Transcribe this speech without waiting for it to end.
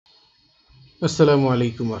Assalamu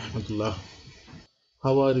alaikum warahmatullah.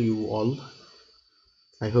 How are you all?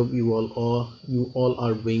 I hope you all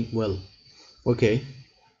are doing well. Okay,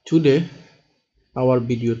 today our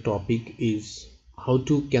video topic is how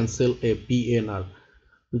to cancel a PNR.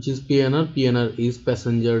 Which is PNR? PNR is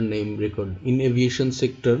passenger name record. In aviation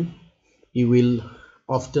sector, you will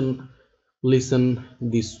often listen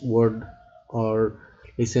this word or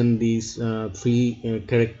listen these three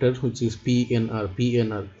characters, which is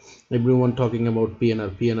PNR. Everyone talking about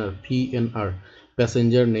PNR,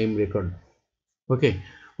 passenger name record. Okay,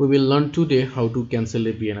 we will learn today how to cancel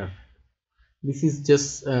a PNR. This is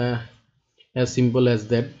just as simple as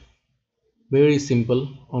that. Very simple,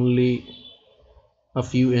 only a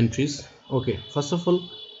few entries. Okay, first of all,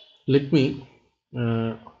 let me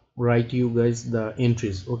uh, write you guys the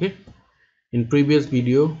entries. Okay, in previous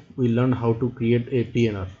video we learned how to create a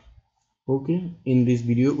PNR. Okay, in this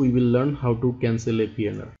video we will learn how to cancel a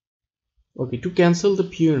PNR. Okay, to cancel the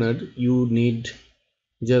PNR you need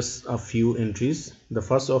just a few entries. The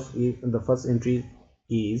first entry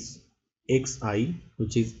is XI,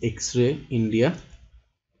 which is X-ray India.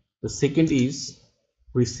 The second is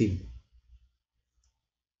receive,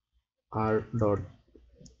 R.AZIZ.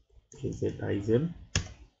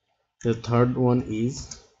 The third one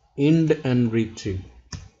is end and retrieve.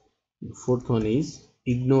 The fourth one is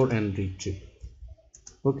ignore and retrieve.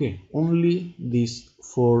 Okay, only these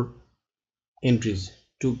four entries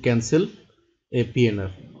to cancel a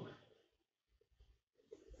PNR.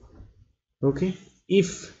 Okay,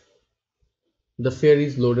 if the fare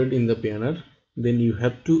is loaded in the PNR, then you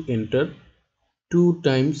have to enter 2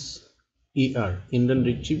 times ER. End and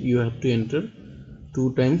retrieve, you have to enter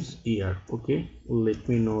 2 times ER. Okay, let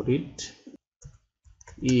me note it.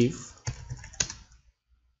 If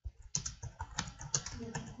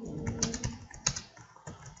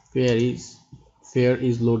fare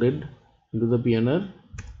is loaded into the PNR,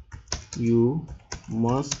 you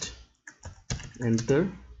must enter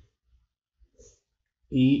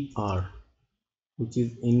ER, which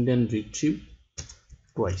is end and retrieve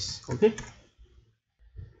twice. Okay,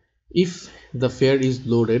 if the fare is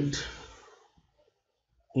loaded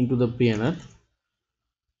into the PNR,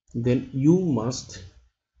 then you must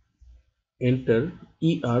enter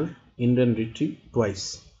ER, end and retrieve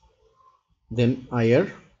twice, then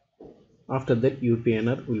IR. After that your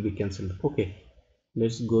PNR will be cancelled. Okay,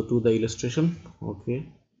 let's go to the illustration. Okay,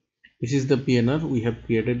 this is the PNR we have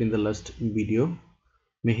created in the last video.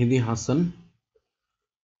 Mehdi Hassan.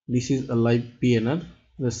 This is a live PNR.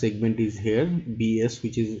 The segment is here, BS,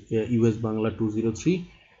 which is US Bangla 203,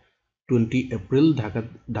 20 April,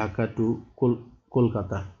 Dhaka to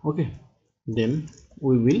Kolkata. Okay, then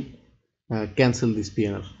we will cancel this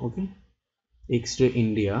PNR. Okay, X-ray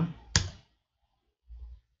India.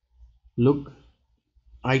 Look,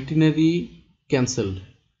 itinerary cancelled.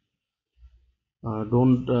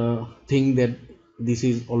 Don't think that this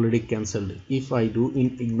is already cancelled. If I do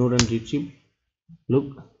in ignore and retrieve,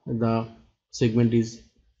 look, the segment is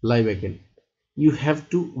live again. You have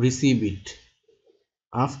to receive it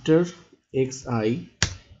after XI.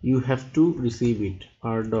 You have to receive it,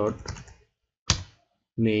 R dot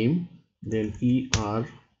name, then ER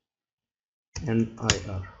and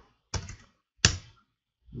IR.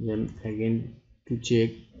 Then again to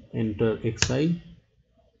check, enter XI.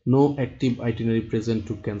 No active itinerary present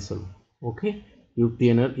to cancel. Okay, your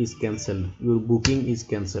PNR is cancelled, your booking is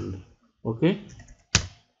cancelled. Okay,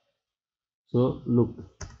 so look,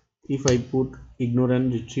 if I put ignore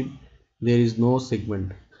and retrieve, there is no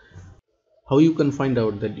segment. How you can find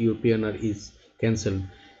out that your PNR is cancelled?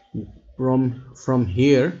 From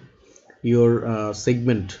here, your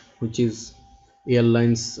segment, which is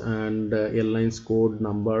airlines and airlines code,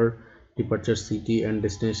 number, departure city and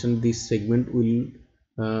destination, this segment will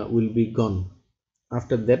be gone.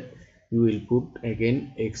 After that you will put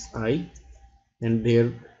again XI, and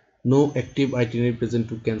there no active itinerary present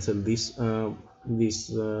to cancel. This will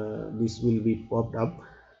be popped up.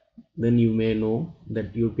 Then you may know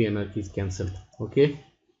that your PNR is cancelled. Okay,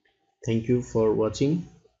 thank you for watching,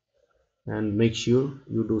 and make sure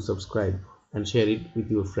you do subscribe and share it with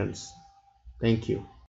your friends. Thank you.